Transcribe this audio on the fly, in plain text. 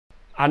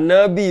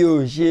ànábì ò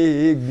ṣe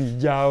é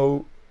gbìjà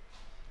o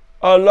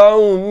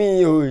ọlọ́run mi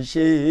ò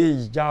ṣe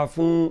ìjà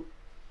fún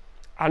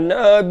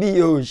ànábì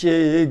ò ṣe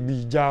é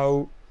gbìjà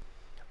o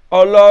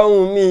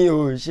ọlọ́run mi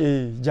ò ṣe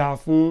ìjà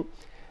fún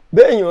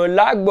béèyàn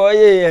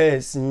lágbọ́yé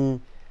ẹ̀sìn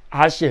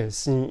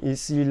àṣẹ̀sìn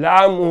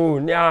ìsìlámù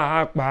ní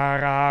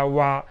àpárá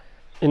wa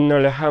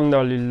innal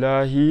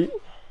hamdalillahi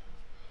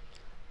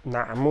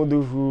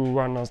na'maduhu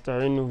wa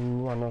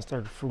nasta'inuhu wa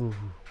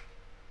nastaghfiruhu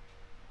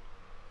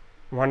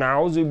wa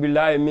na'udhu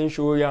billahi min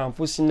shururi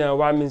anfusina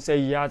wa min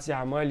sayyiati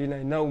a'malina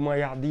innahu man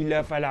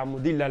yahdihillahu fala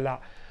mudilla lahu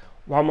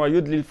wa man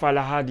yudlil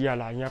fala hadiya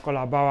lahu ìyẹn kọ́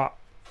la bá wa.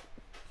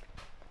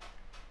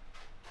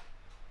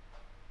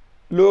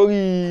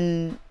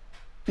 Lórí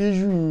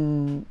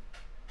issue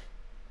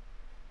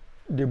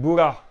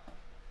Deborah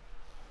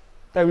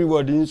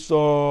everybody ń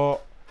sọ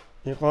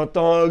nǹkan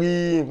tán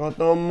rí nǹkan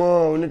tán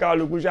mọ̀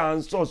oníkálukú ṣáà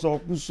ń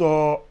sọ̀sọkúsọ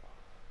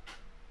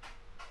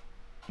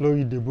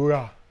lórí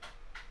Deborah.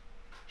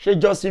 Ṣé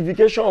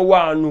justification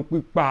wà nù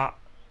pípa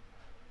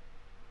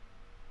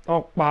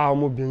wọ́n pa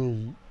ọmọbìnrin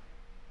yìí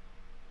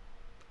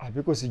àbí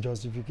kò sí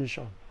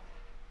justification?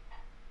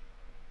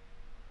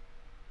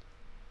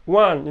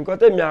 One, nǹkan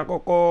tèmi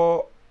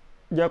àkọ́kọ́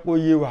jẹ́ kó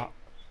yé wa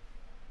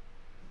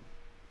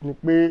ni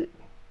pé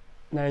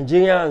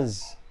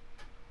Nigerians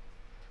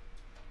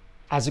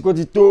àsìkò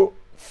ti tó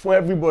fún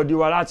everybody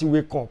wa láti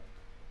wake up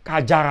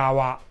ká jára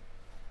wa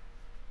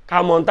ká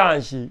mọ̀ tá à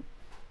ń ṣe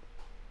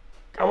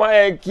ká má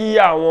yẹ kí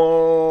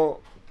àwọn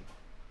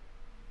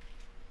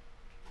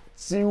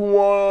tí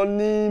wọ́n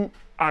ní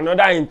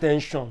another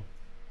intention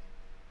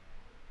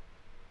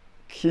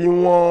kí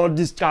wọ́n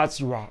distract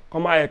wa ká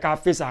má yẹ ká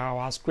face ara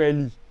wa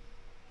squarely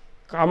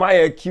ká má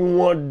yẹ kí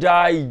wọ́n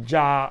dá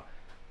ìjà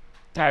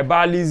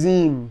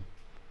tribalism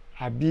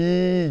àbí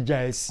ìjà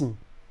ẹ̀sìn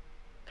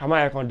ká má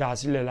yẹ kàn dá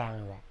sílẹ̀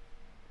láàrin wa.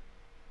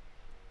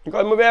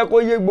 Nǹkan tí mo fẹ́ kó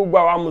yé gbogbo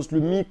àwa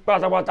mùsùlùmí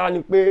pátápátá ni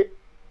pé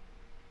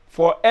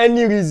for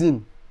any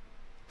reason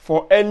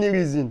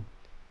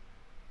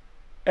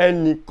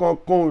ẹnìkan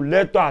kan ò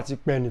lẹ́tọ̀ọ́ àti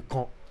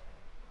pẹ̀nìkan.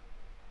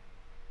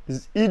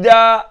 It's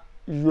either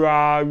you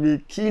are a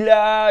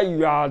killer,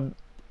 you are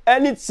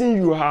anything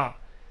you are.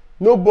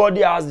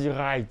 Nobody has the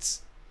right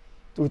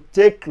to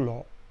take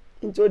law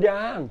into their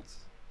hands.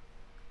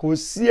 Kò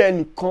sí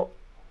ẹnìkan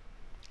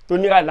tó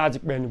ní right láti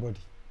pẹ̀ anybody.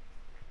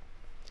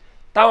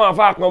 Táwọn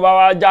àfáà kan bá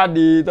wá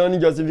jáde tán ní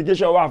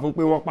justification wà fún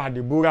pé wọ́n pa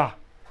Deborah.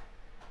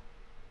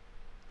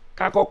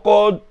 Ká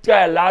kọ́kọ́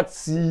try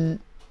láti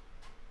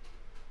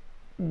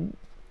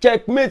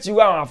checkmate irú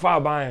àwọn àfáà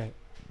báyẹn.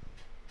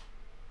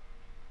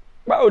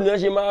 Báwo ni wọ́n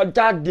ṣe máa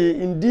jáde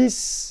in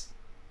this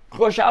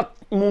crucial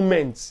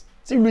moment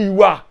tí ìlú yìí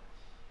wà?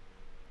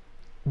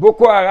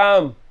 Boko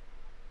Haram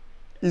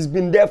has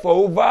been there for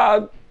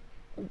over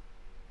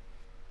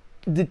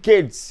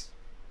decades.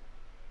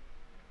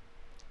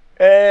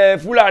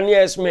 Fulani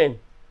herdsmen,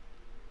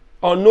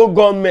 unknown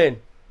gunmen,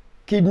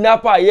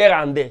 kidnapper here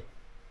and there.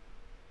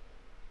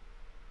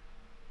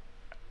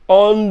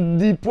 On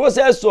the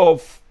process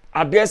of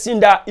addressing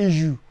that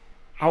issue,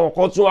 àwọn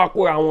kan tún wá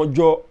kóra wọn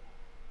jọ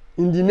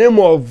in the name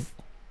of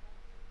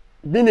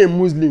being a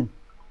Muslim.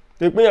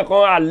 Tó pé yẹn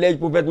kan allege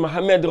Prophet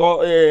Muhammad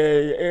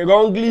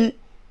wrongly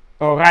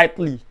or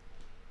rightly.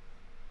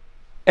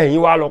 Ẹ̀yin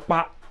wá lọ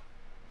pa.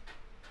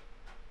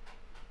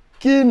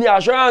 Kí ni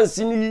assurance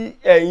ní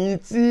ẹ̀yin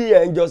tí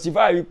ẹ̀ ń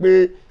justify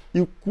wípé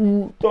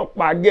ikú tó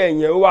pàgẹ́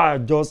yẹn ó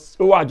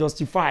wà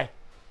justify?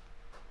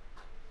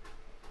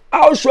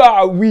 How sure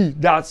are we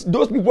that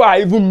those people are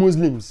even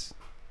Muslims?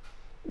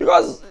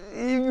 Because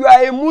if you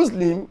are a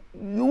Muslim,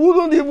 you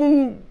wouldn't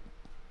even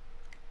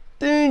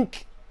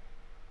think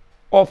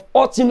of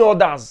hurting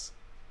others,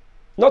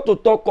 not to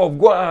talk of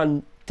go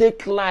and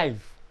take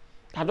life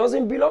that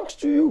doesn't belong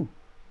to you.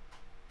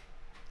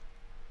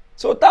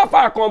 So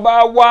táfà kan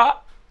bá wá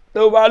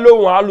tó bá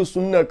lóhùn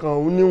alùsùnnà kan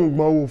òun ní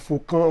ìgbọ̀n òfò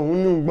kan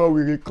òun ní ìgbọ̀n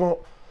wèrè kan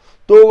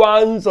tó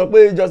wá ń sọ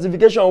pé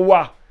justification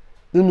wà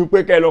nínú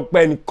pé kẹ́ lọ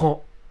pẹ́ nìkan.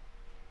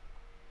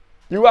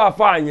 Irú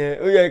àfáà yẹn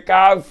ó yẹ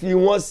ká fi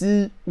wọ́n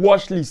sí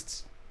watch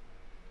list,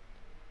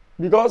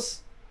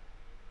 because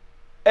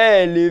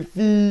ẹ lè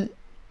fi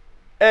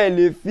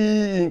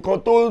nǹkan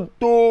tó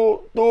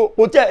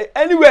kò tẹ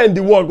anywhere in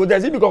the world kò tẹ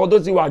síbi kankan tó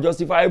ti wà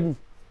justifiable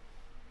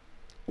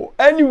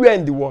anywhere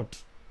in the world.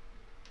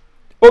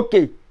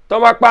 Okay, tó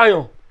bá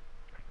pààyàn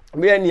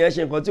bí ẹni yẹn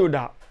ṣe nǹkan tí ò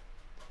dáa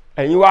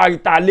ẹ̀yin wá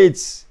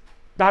retaliate,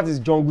 that is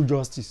jungle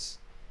justice.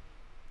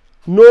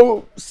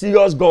 No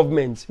serious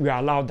government will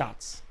allow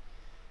that.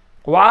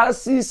 Wá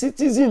sí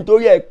citizen tó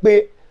yẹ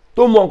pé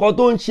tó mọ nǹkan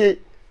tó ń ṣe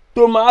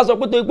tó máa sọ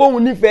pé tó pé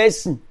òun nífẹ̀ẹ́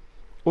sìn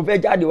ó fẹ́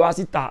jáde wá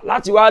síta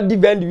láti wá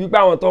defend wípé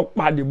àwọn tó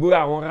pa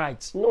Deborah àwọn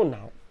right. No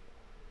now.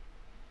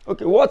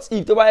 Okay, what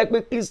if tó bá yẹ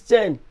pé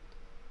Christian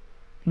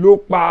ló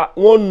pa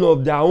one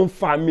of their own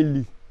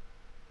family?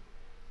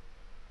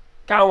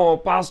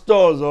 Káwọn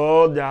pastors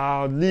or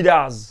their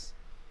leaders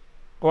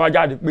kó wá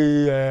jáde pé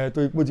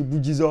tó ipò ti bú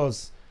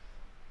Jesus.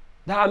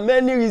 There are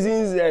many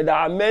reasons, there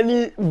are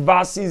many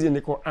verses in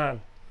the Quran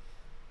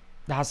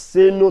that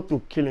say no to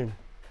killing.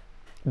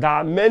 There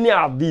are many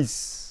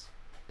hadiths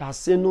that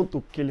say no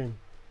to killing.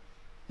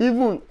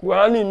 Even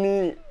Qurian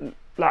ni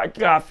like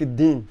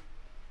Rafidin,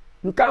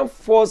 you can't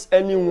force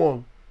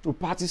anyone to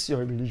practice your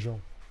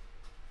religion.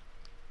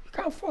 You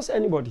can't force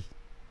anybody.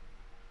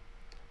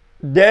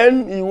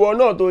 Then ìwọ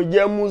náà tó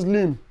jẹ́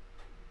Muslim,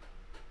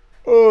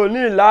 ó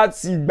ní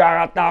láti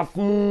gbàràtà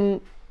fún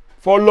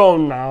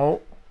fọ́lọ́run náà.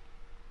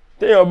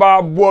 Téèyàn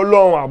bá bú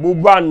Ọlọ́run àbó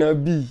bá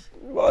Ànábì,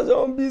 what's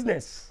your own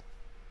business?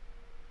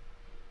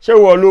 Ṣé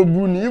wọ́n ló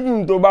bú ni?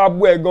 Even tó bá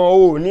bú ẹ gan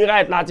o ní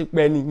right láti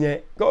pè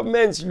nìyẹn.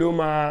 Government ló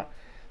máa.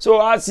 So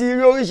a ti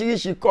rí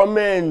oríṣiríṣi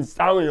comments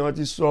táwọn èèyàn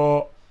ti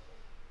sọ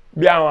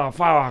bí àwọn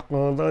àfáà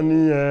kan tán ní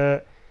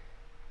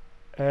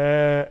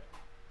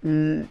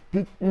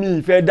mi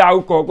ìfẹ́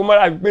dárúkọ kó má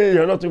dàbí pé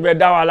èèyàn náà tún fẹ́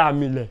dá wàhálà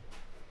mi lẹ̀.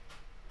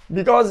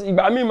 Because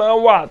ìgbà míì máa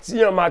ń wà tí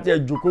èèyàn máa tẹ̀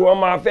jòkó wọ́n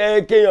máa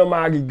fẹ́ kéèyàn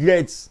máa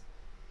regret.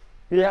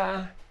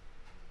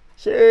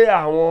 Ṣé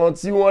àwọn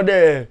tí wọ́n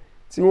dẹ̀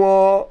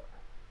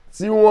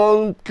tí wọ́n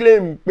ń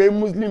claim pé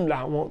Muslim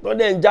làwọn tó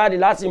dẹ̀ ń jáde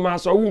láti máa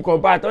sọ orú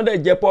nǹkan báyìí tó dẹ̀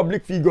jẹ́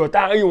public figure tá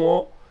a rí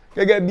wọn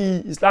gẹ́gẹ́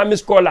bí Islamic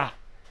scholar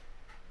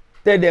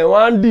tẹ̀dẹ̀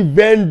wọ́n á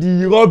defend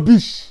the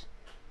rubbish.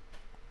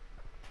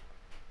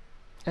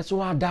 Ẹ tún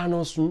wá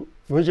dáná sun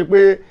kò ń ṣe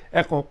pé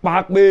ẹ kàn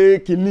pa pé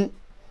kínní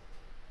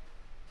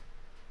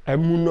ẹ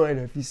mú náà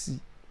ẹ fi sí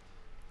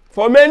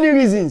for many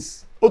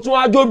reasons ó tún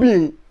wá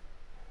jóbìnrin.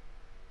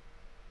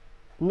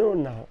 No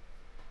now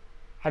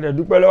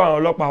àdẹ̀dúpẹ́ lọ́wọ́ àwọn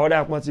ọlọ́pàá ọ̀dà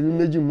àpọ̀n ti rí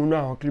méjì múnú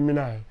àwọn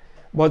criminal ẹ̀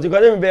but ìkọ́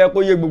tẹ́mi fẹ́ kó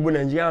yé gbogbo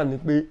Nàìjíríà ni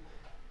pé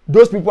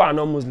those people are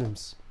not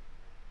Muslims.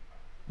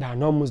 They are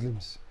not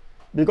Muslims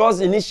because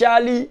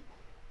initially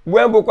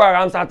when Boko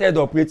Haram started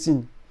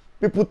operating,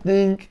 people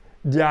think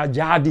they are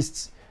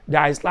jihadists, they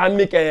are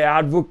Islamic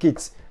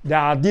advocates, they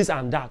are this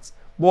and that.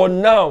 But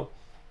now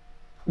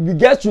we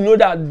get to know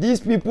that these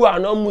people are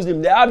not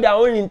Muslims. They have their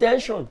own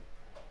intention.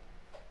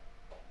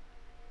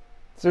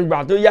 So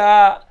ìgbà tó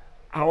yá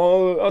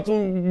àwọn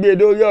ọtún gbé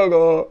lórí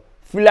ọ̀rọ̀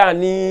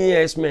Fulani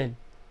herdsmen,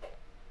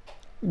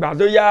 ìgbà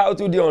tó yá ó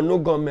tún di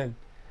unknown gunmen,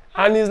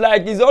 and it's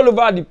like it's all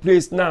over the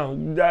place now.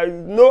 There is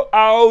no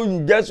how you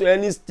get to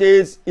any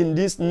state in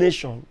this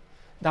nation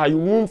that you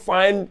won't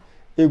find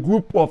a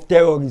group of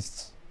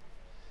terrorists.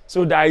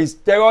 So there is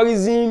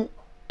terrorism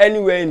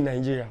anywhere in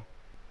Nigeria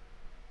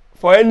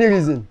for any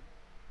reason.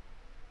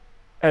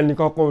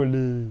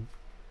 Ẹnìkankan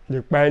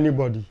lè pa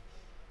anybody.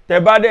 Tẹ́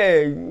bá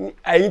dẹ̀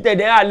ẹ̀yin tẹ́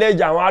dẹ̀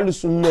allege àwọn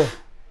alùsùn náà,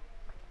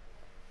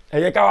 ẹ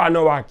jẹ́ ká wà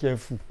náà wà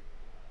careful.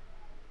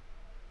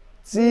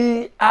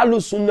 Tí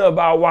alùsùn náà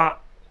bá wà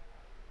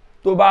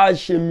tó bá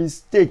ṣe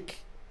mistake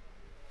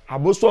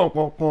àbósọ̀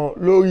kankan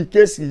lórí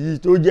kéèsì yìí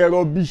tó jẹ́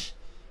rubbish,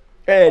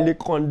 ẹ lè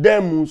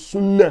condemn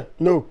sunna.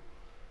 No,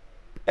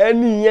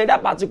 ẹni yẹn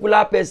that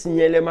particular person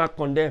yẹn lè máa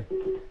condemn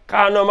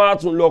ká náà máa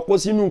tún lọ kó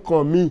sínú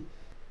nǹkan míì.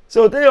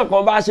 So téèyàn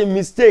kan bá ṣe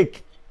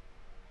mistake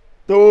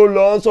tó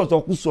lọ ń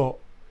sọ̀tọ̀kùsọ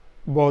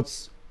but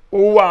ó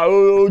wà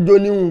ó jó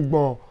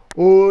níhùngbọ̀n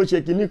ó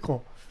ṣe kinní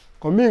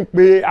kan mí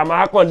pé a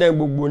máa condemn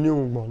gbogbo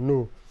níhùngbọ̀n.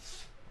 No,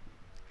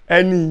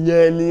 ẹni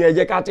yẹn ni ẹ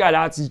jẹ́ ká try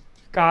láti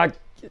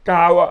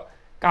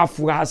ká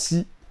fura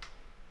sí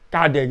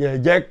ká dẹ̀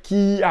jẹ́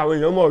kí àwọn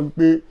èèyàn mọ̀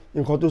wípé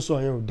nǹkan tó sọ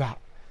yẹn ò dáa.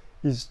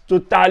 It's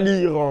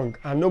totally wrong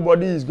and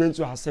nobody is going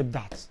to accept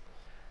that.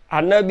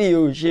 Ànábì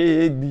ò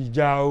ṣe é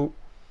gbìjà o,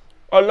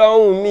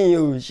 Ọlọ́run mi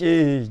ò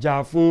ṣe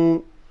ìjà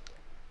fún.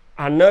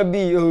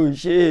 Ànábì ò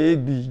ṣe é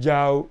gbìjà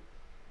o,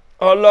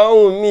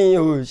 Ọlọ́run mi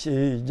ò ṣe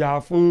ìjà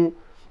fún.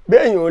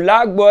 Béèyàn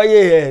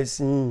lágbọ́yé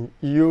ẹ̀sìn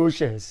yóò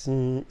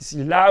ṣẹ̀sìn,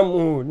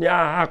 Ìsìlámù ní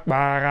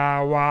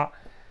àpárá wa.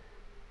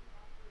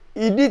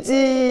 Ìdí tí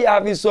a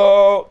fi sọ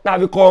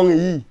tàbí kọrin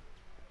yìí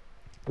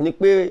ni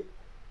pé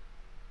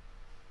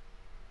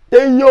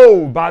téèyàn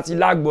ò bá ti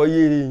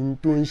lágbọ́yé èyí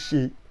tó ń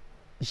ṣe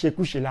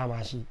ìṣekúṣe la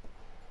máa ṣe.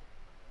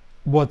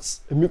 But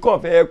èmi kàn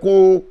fẹ́ kó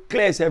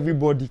clear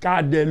everybody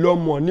ká dẹ̀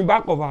lọ́mọ ní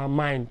back of our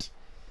mind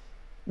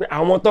pé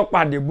àwọn tó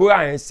pa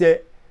Deborah yẹn ṣe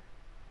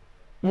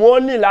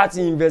wọ́n ní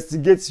láti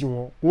investigate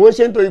wọn. Kò ń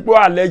ṣe nítorí pé ó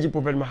allege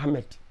Prophet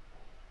Muhammad,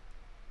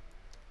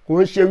 kò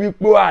ń ṣe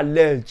wípé ó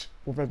allege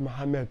Prophet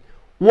Muhammad.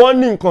 Wọ́n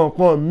ní nǹkan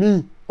kan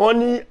míì, wọ́n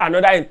ní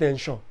another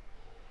intention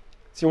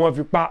tí wọ́n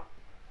fi pa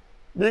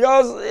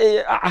because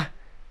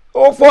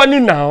ó funny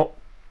now,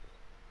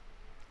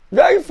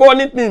 very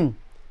funny thing.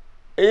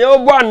 Èyàn ó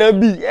bọ́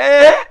Ànábì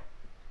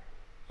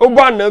ó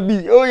bọ́ Ànábì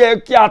ó yẹ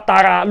kí a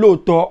tara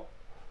lóòótọ́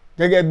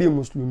gẹ́gẹ́ bí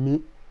mùsùlùmí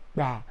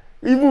gbà.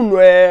 Even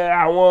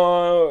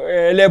àwọn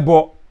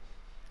ẹlẹ́bọ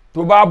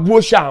tó bá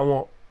bóṣà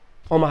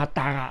wọ́n máa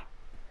tara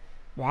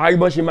wàá rí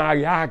bọ́n ṣe máa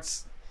react.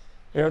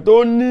 Èyàn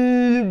tó ní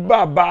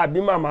bàbá àbí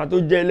màmá tó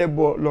jẹ́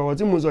ẹlẹ́bọ lọ́rọ̀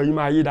tí mo sọ yìí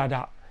máa yé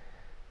dáadáa.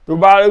 Tó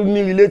bá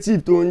ní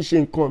relative tó ń ṣe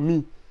nǹkan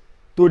míì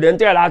tó dẹ̀ ń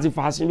tẹ̀lé láti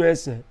fà á sínú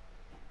ẹ̀sìn,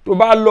 tó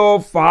bá lọ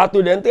fà á tó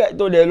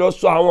dẹ̀ lọ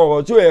sọ àwọn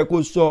ọ̀rọ̀ tí ò yẹ kó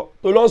sọ,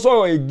 tó lọ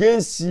sọ̀rọ̀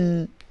against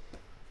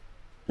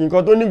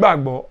nǹkan tó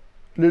nígbàgbọ́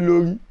lé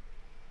lórí,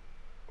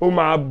 ó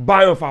máa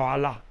báyàn fà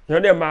wàhálà.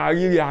 Èèyàn dẹ̀ máa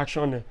rí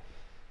reaction ẹ̀.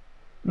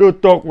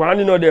 Lóòótọ́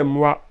Kùránì náà dẹ̀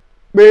mú wa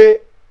pé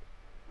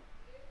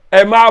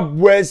ẹ má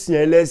bu ẹ̀sìn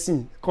ẹlẹ́sìn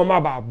kán má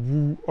bàa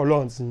bu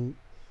Ọlọ́run tí.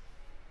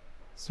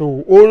 so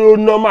ó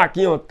normal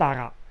kí yàn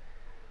tara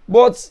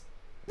but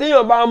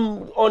téèyàn bá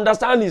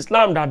understand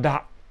Islam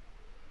dáadáa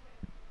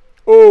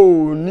ó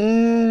ní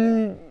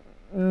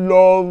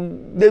lọ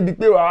débi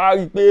pé wàá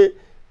rí pé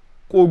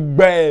kò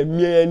gba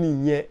ẹ̀mí ẹni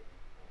yẹn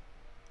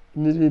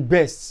ní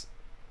best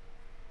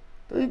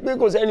torí pé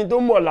kò sẹ́ni tó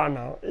mọ̀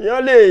lánàá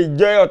èèyàn lè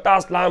jẹ́ ọ̀tá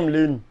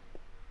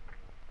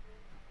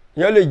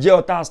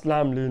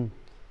Islam lẹ́nu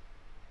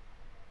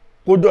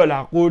kó dọ̀là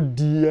kó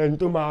di ẹni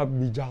tó máa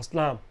gbìjà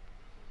Islam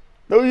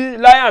torí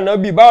láyé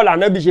ànábì báwo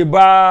lànábì ṣe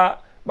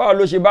báwo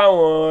ló ṣe bá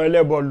àwọn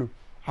ẹlẹ́bọ lò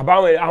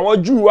àwọn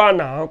Júù wà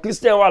náà àwọn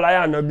Christian wà láyé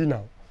ànábì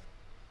náà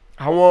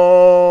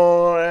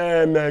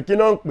àwọn kí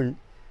náà ń pè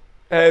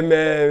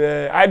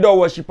idol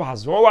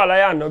worshippers wọ́n wà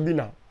láyé ànábì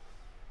náà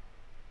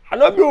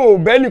ànábì ò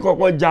bẹ́ẹ̀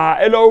nìkankan jà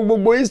ẹ lọ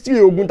gbogbo history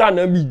ogun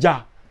tànábì jà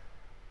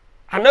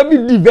ànábì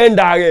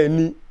defender rẹ̀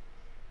ni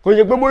kò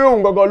ṣe pé bóyá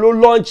òun gangan ló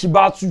launch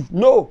battle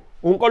no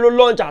òun kọ́ ló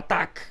launch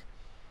attack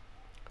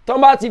tó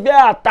bá ti fẹ́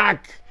attack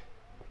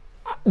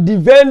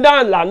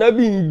defender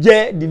lànábì ń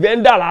jẹ́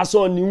defender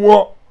lásán ni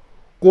wọ́n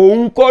kò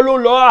ń kọ́ ló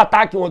lọ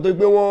attack wọn tó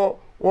pé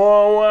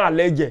wọ́n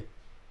àlẹ́jẹ̀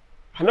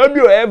ànábì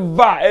ò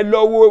ever ẹ lọ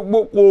wo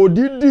kò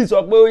dídì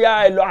sọ pé ó yá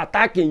ẹ lọ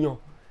attack èèyàn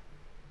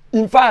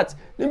in fact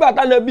nígbà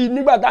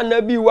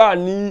tánábì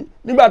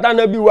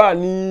wà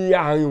ní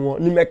àárín wọn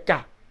ní Mẹ́kà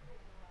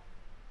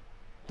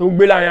tó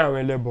gbé láàrin àwọn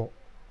ẹlẹ́bọ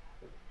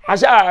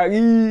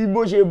aṣáàrí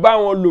bó ṣe bá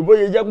wọn lò bó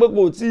ṣe jẹ́ pé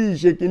kò tí ì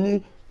ṣe kínní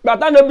gbà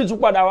tánábì tún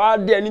padà wá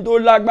dé ẹni tó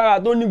lágbára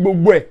tó ní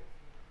gbogbo ẹ̀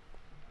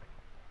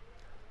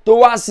tó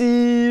wá sí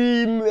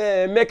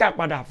Mẹ́kà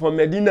padà from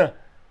Medina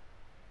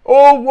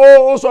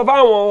ó sọ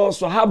fáwọn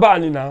sọ̀hábà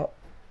nìyà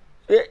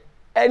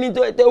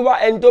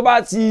ẹni tó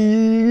bá ti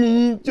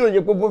rí tí ò yẹ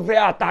pé ó fẹ́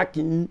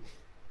àtàkì yín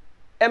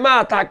ẹ má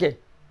àtàkì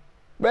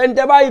ẹni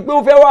tẹ́ bá rí pé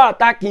ó fẹ́ wá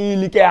àtàkì yín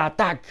ni kẹ́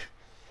àtàkì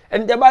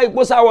ẹni tẹ́ bá rí pé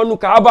ó sáwọnú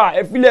Kaaba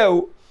ẹ filẹ̀ o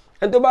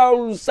ẹni tó bá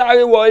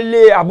sáré wọ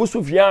ilé Abu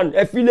Sufyan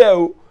ẹ filẹ̀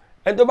o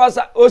ẹni tó bá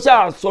ó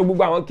ṣàṣọ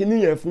gbogbo àwọn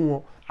kinní yẹn fún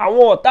wọn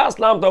àwọn ọ̀tá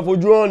Islam tó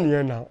fojú hàn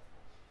nìyẹn náà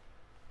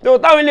tó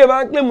táwọn ilé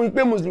máa ń pè mú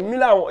pé mùsùlùmí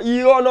làwọn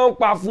irọ́ náà ń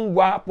pa fún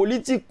wa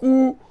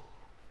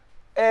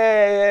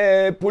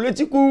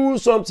political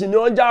something ni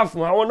wọ́n jà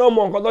fún àwọn náà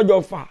mọ nǹkan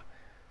tọ́jọ́ fà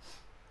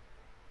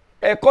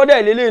ẹ̀kọ́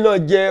dẹ̀ lélẹ̀ náà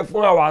jẹ́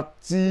fún àwa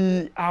tí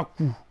a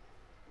kù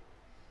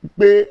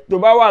pé tó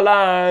bá wà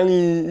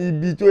láàárín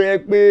ibi tó yẹ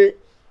pé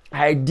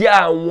idea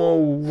wọn ò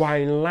wà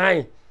in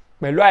line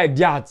pẹ̀lú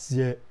idea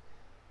tiẹ̀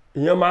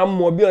èèyàn máa ń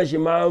mọ bí wọ́n ṣe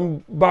máa ń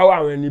bá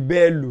àwọn ẹni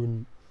bẹ́ẹ̀ lò ní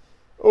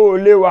ó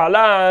lè wà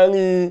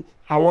láàárín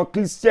àwọn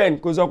Christian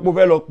kó sọ pé ó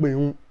fẹ́ lọ pè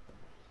wọn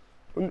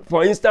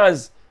for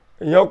instance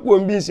èèyàn kú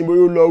omi bí ìsìn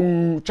bóyá ó lọ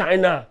rú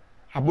China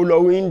àbó lọ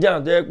rú India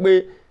tó yẹ pé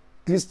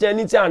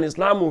Christianity and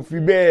Islam ò fi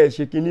bẹ́ẹ̀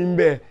ṣe kínní ń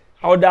bẹ́ẹ̀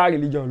other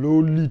religion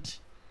ló lead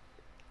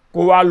kó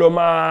wá lọ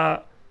máa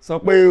sọ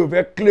pé ó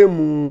fẹ́ claim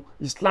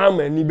Islam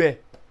ẹ̀ níbẹ̀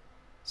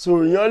so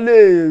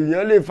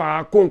èèyàn lè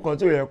fara kó nǹkan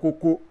tí ò yẹ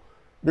kókó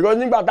because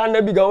nígbà tá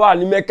nẹ́bí gan wà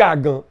ní Mẹ́kà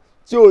gan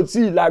tí ò tí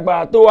ì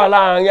lágbára tó wà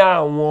láàárín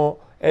àwọn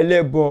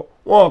ẹlẹ́bọ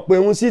wọn ò pé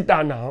ń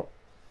síta náà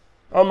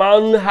wọ́n máa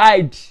ń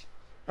hide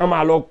wọ́n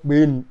máa lọ pè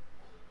é ni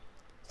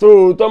so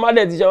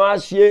tọ́mádẹ̀ ti ṣe wọ́n á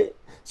ṣe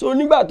so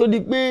nígbà tó di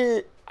pé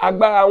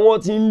agbára wọn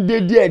ti ń dé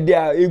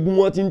díẹ̀díẹ̀ egun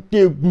wọn ti ń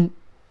tẹ́gun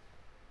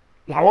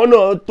làwọn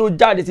náà tó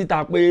jáde síta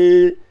pé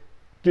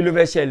kí ló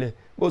fẹ́ ṣẹlẹ̀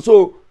so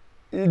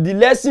the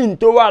lesson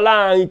tó wà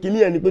láàárín kìíní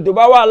ẹ̀ ni pé tó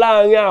bá wà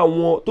láàárín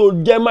àwọn tó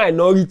jẹ́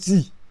minority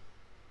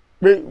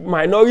pé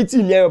minority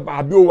ni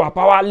àbí ó wà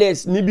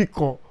powerless níbì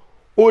kan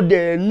ó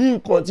dẹ̀ ní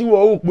nǹkan tí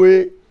wọ́n rò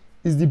pé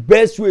is the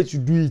best way to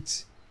do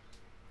it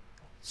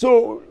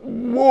so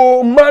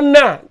wo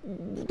manner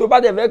tó bá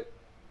dẹ̀ fẹ́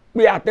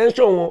pay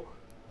attention wọn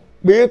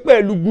pé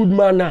pẹ̀lú good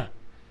manner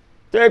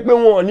tó yẹ pé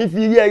wọn ò ní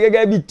fi rí ẹ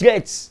gẹ́gẹ́ bí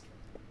threat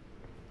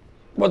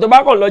but tó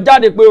bá kàn lọ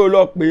jáde pé o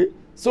lọ pé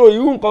so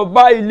irú nǹkan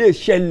báyìí lè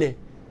ṣẹlẹ̀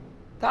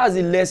that's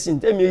the lesson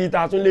tẹ́mi rí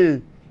ta tún lè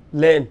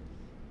learn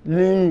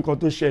ní nǹkan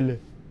tó ṣẹlẹ̀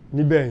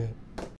níbẹ̀ yẹn.